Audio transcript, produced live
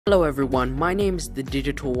Hello everyone, my name is the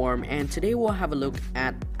Digital Worm and today we'll have a look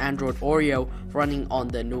at Android Oreo running on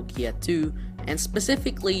the Nokia 2 and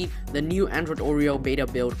specifically the new Android Oreo Beta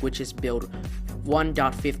build, which is build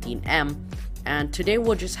 1.15m, and today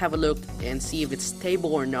we'll just have a look and see if it's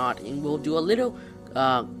stable or not, and we'll do a little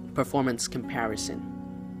performance comparison.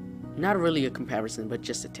 Not really a comparison, but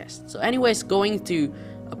just a test. So anyways, going to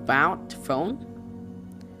About Phone.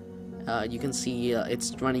 You can see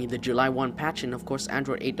it's running the July 1 patch and of course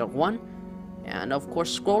Android 8.1, and of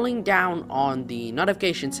course scrolling down on the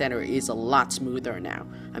notification center is a lot smoother now.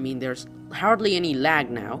 I mean, there's hardly any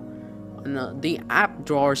lag now, and the app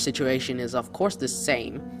drawer situation is of course the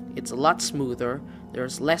same. It's a lot smoother,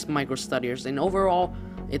 there's less micro stutters, and overall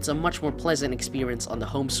it's a much more pleasant experience on the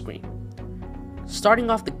home screen. Starting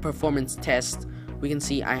off the performance test, we can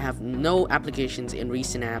see I have no applications in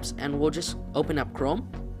recent apps, and we'll just open up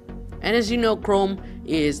Chrome. And as you know, Chrome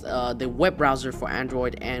is the web browser for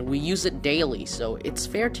Android, and we use it daily, so it's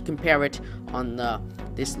fair to compare it on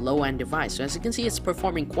this low-end device. So as you can see, it's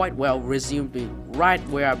performing quite well, resuming right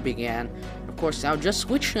where I began. Of course, I'll just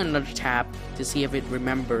switch to another tab to see if it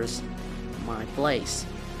remembers my place.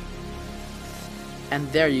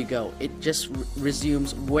 And there you go, it just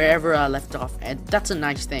resumes wherever I left off, and that's a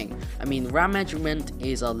nice thing. I mean, RAM management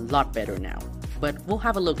is a lot better now, but we'll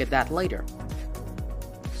have a look at that later.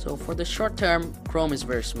 So for the short term, Chrome is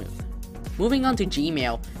very smooth. Moving on to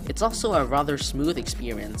Gmail, it's also a rather smooth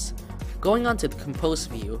experience. Going on to the Compose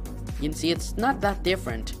view, you can see it's not that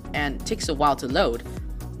different and takes a while to load,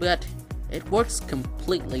 but it works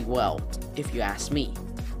completely well if you ask me.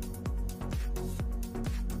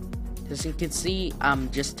 As you can see, I'm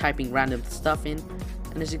just typing random stuff in,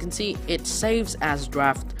 and as you can see, it saves as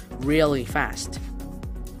draft really fast.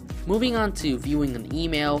 Moving on to viewing an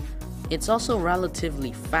email, it's also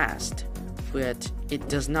relatively fast, but it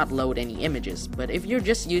does not load any images. But if you're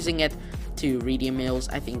just using it to read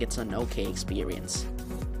emails, I think it's an okay experience.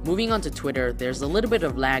 Moving on to Twitter, there's a little bit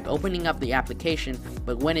of lag opening up the application,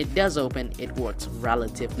 but when it does open, it works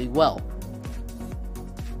relatively well.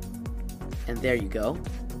 And there you go.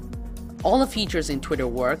 All the features in Twitter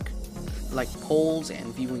work, like polls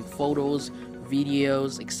and viewing photos,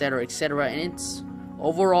 videos, etc., and it's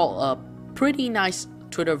overall a pretty nice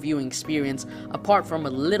Twitter viewing experience, apart from a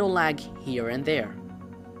little lag here and there.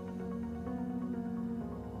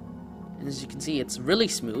 And as you can see, it's really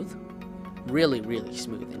smooth, really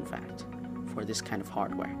smooth in fact, for this kind of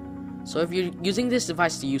hardware. So if you're using this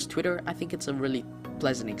device to use Twitter, I think it's a really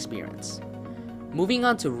pleasant experience. Moving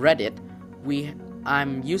on to Reddit,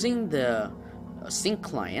 I'm using the sync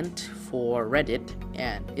client for Reddit,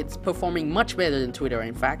 and it's performing much better than Twitter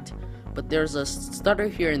in fact. But there's a stutter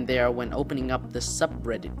here and there when opening up the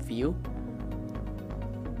subreddit view.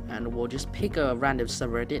 And we'll just pick a random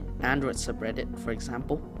subreddit, Android subreddit for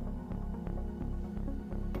example.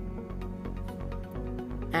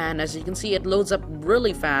 And as you can see, it loads up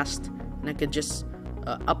really fast, and I could just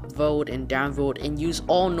upvote and downvote and use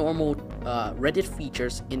all normal Reddit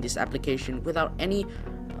features in this application without any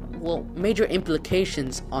major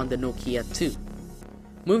implications on the Nokia 2.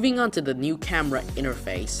 Moving on to the new camera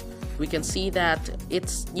interface, we can see that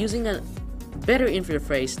it's using a better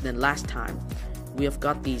interface than last time. We have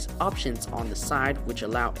got these options on the side which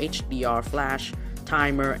allow HDR flash,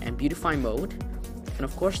 timer, and beautify mode, and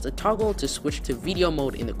of course the toggle to switch to video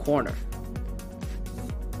mode in the corner.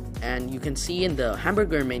 And you can see in the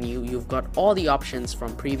hamburger menu you've got all the options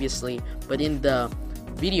from previously, but in the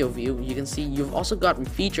video view you can see you've also got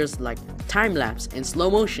features like time-lapse and slow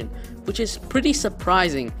motion, which is pretty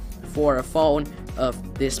surprising for a phone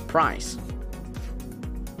of this price.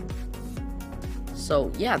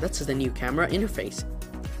 So yeah, that's the new camera interface.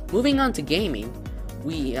 Moving on to gaming,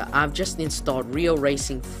 I've just installed Rio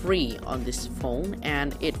Racing Free on this phone,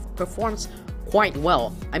 and it performs quite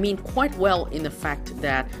well. I mean, quite well in the fact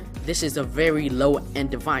that this is a very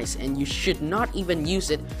low-end device and you should not even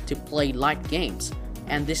use it to play light games.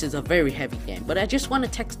 And this is a very heavy game, but I just want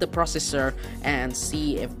to test the processor and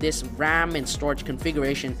see if this RAM and storage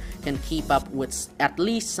configuration can keep up with at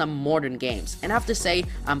least some modern games. And I have to say,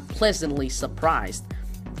 I'm pleasantly surprised.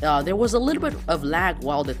 There was a little bit of lag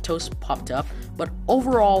while the toast popped up, but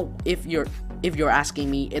overall, if you're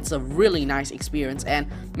asking me, it's a really nice experience, and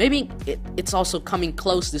maybe it's also coming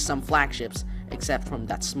close to some flagships, except from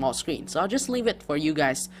that small screen. So I'll just leave it for you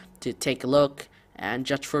guys to take a look and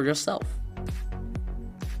judge for yourself.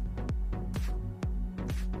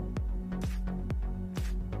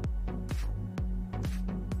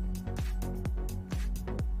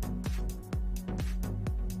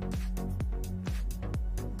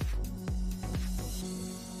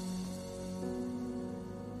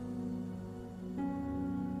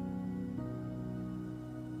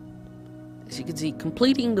 As you can see,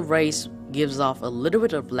 completing the race gives off a little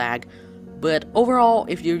bit of lag, but overall,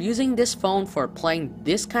 if you're using this phone for playing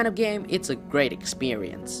this kind of game, it's a great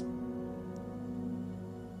experience.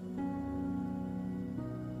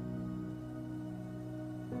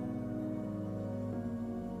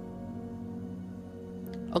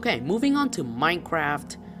 Okay, moving on to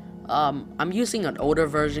Minecraft. I'm using an older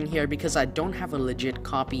version here because I don't have a legit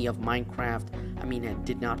copy of Minecraft. I mean, I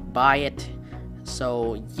did not buy it.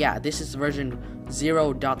 So yeah, this is version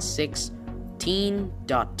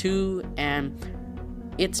 0.16.2 and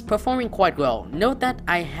it's performing quite well. Note that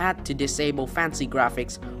I had to disable fancy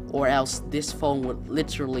graphics or else this phone would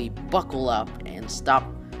literally buckle up and stop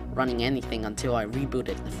running anything until I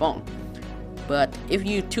rebooted the phone. But if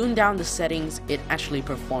you tune down the settings, it actually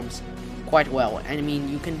performs quite well. And I mean,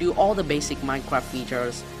 you can do all the basic Minecraft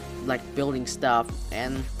features like building stuff,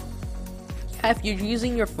 and yeah, if you're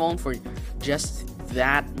using your phone for just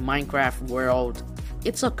that Minecraft world,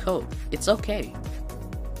 it's okay. It's okay.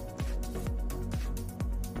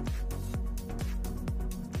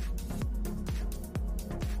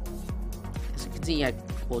 As you can see, I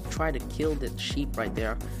will try to kill that sheep right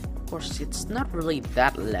there. Of course, it's not really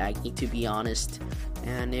that laggy, to be honest,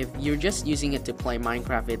 and if you're just using it to play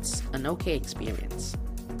Minecraft, it's an okay experience.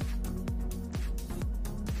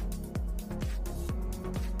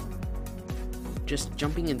 Just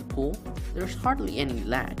jumping in the pool, there's hardly any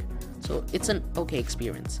lag, so it's an okay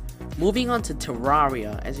experience. Moving on to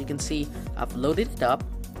Terraria, as you can see, I've loaded it up,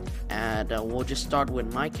 and we'll just start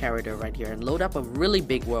with my character right here and load up a really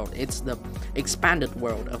big world. It's the expanded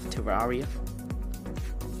world of Terraria.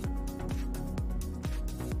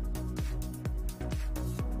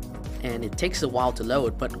 And it takes a while to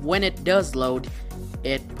load, but when it does load,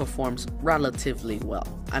 it performs relatively well.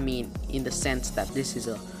 I mean, in the sense that this is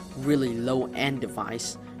a really low-end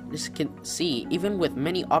device. As you can see, even with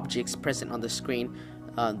many objects present on the screen,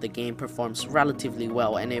 the game performs relatively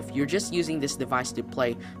well. And if you're just using this device to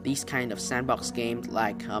play these kind of sandbox games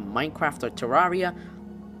like Minecraft or Terraria,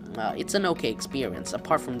 it's an okay experience,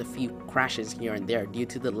 apart from the few crashes here and there due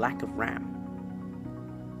to the lack of RAM.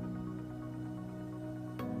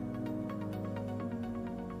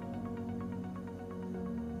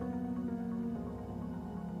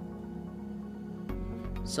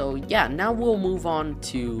 So yeah, now we'll move on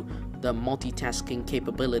to the multitasking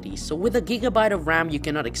capabilities. So with a gigabyte of RAM, you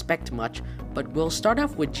cannot expect much, but we'll start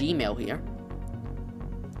off with Gmail here.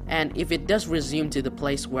 And if it does resume to the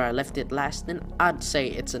place where I left it last, then I'd say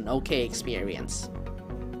it's an okay experience.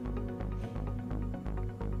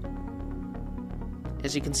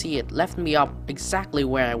 As you can see, it left me up exactly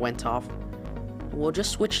where I went off. We'll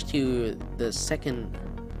just switch to the second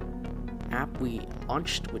app we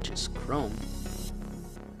launched, which is Chrome.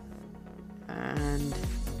 And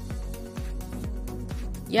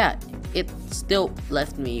yeah, it still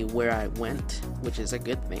left me where I went, which is a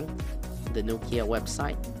good thing, the Nokia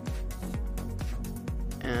website.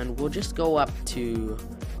 And we'll just go up to,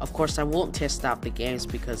 of course I won't test out the games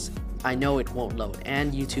because I know it won't load,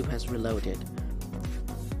 and YouTube has reloaded.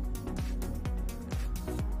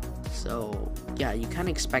 So yeah, you can't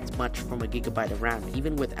expect much from a gigabyte of RAM,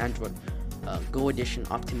 even with Android Go Edition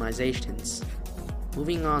optimizations.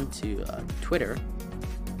 Moving on to Twitter,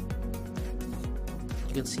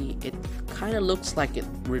 you can see it kind of looks like it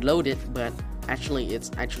reloaded, but actually it's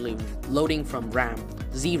actually loading from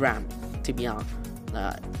ZRAM to be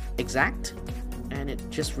exact, and it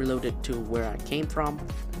just reloaded to where I came from.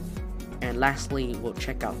 And lastly, we'll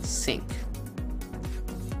check out Sync,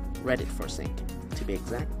 Reddit for Sync to be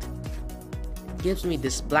exact. It gives me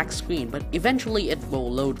this black screen, but eventually it will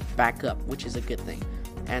load back up, which is a good thing.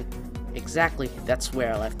 And exactly, that's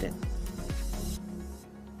where I left it.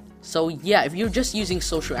 So yeah, if you're just using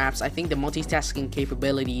social apps, I think the multitasking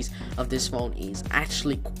capabilities of this phone is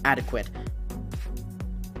actually adequate.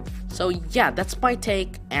 So yeah, that's my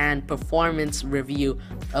take and performance review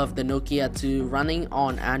of the Nokia 2 running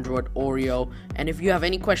on Android Oreo. And if you have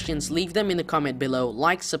any questions, leave them in the comment below,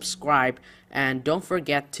 like, subscribe, and don't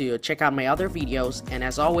forget to check out my other videos. And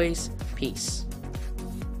as always, peace.